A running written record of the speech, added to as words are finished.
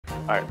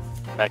Alright,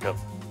 back up.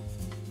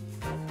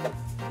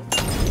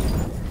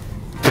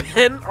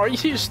 Ben, are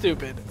you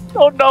stupid?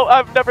 Oh no,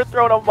 I've never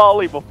thrown a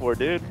molly before,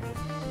 dude.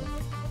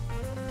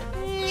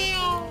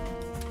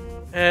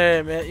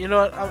 Hey, man, you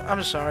know what?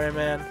 I'm sorry,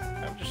 man.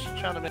 I'm just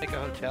trying to make a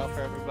hotel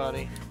for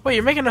everybody. Wait,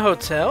 you're making a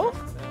hotel?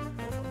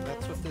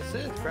 That's what this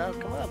is, bro.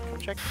 Come on, come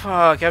check.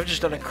 Fuck, I've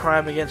just done a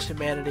crime against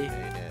humanity.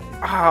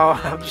 Oh,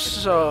 I'm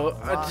so...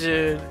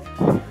 dude.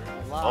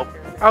 Oh,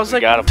 I was we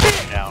like, gotta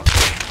put it down.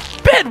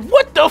 Ben,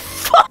 what the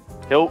fuck?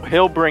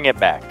 He'll bring it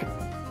back.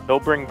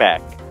 He'll bring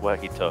back what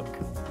he took.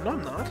 No,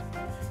 I'm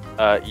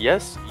not.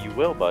 Yes, you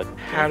will, bud.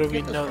 How do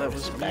we know that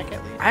was back me?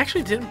 at least? I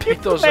actually didn't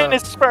pick those Man, up.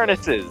 it's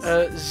furnaces.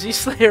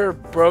 Z-Slayer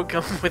broke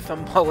them with a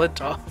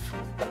Molotov.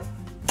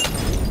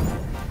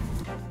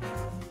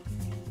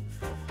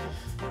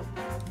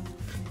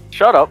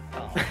 Shut up.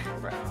 Oh,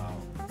 bro.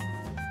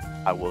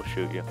 I will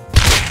shoot you.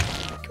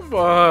 Come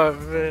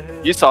on,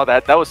 man. You saw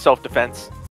that. That was self-defense.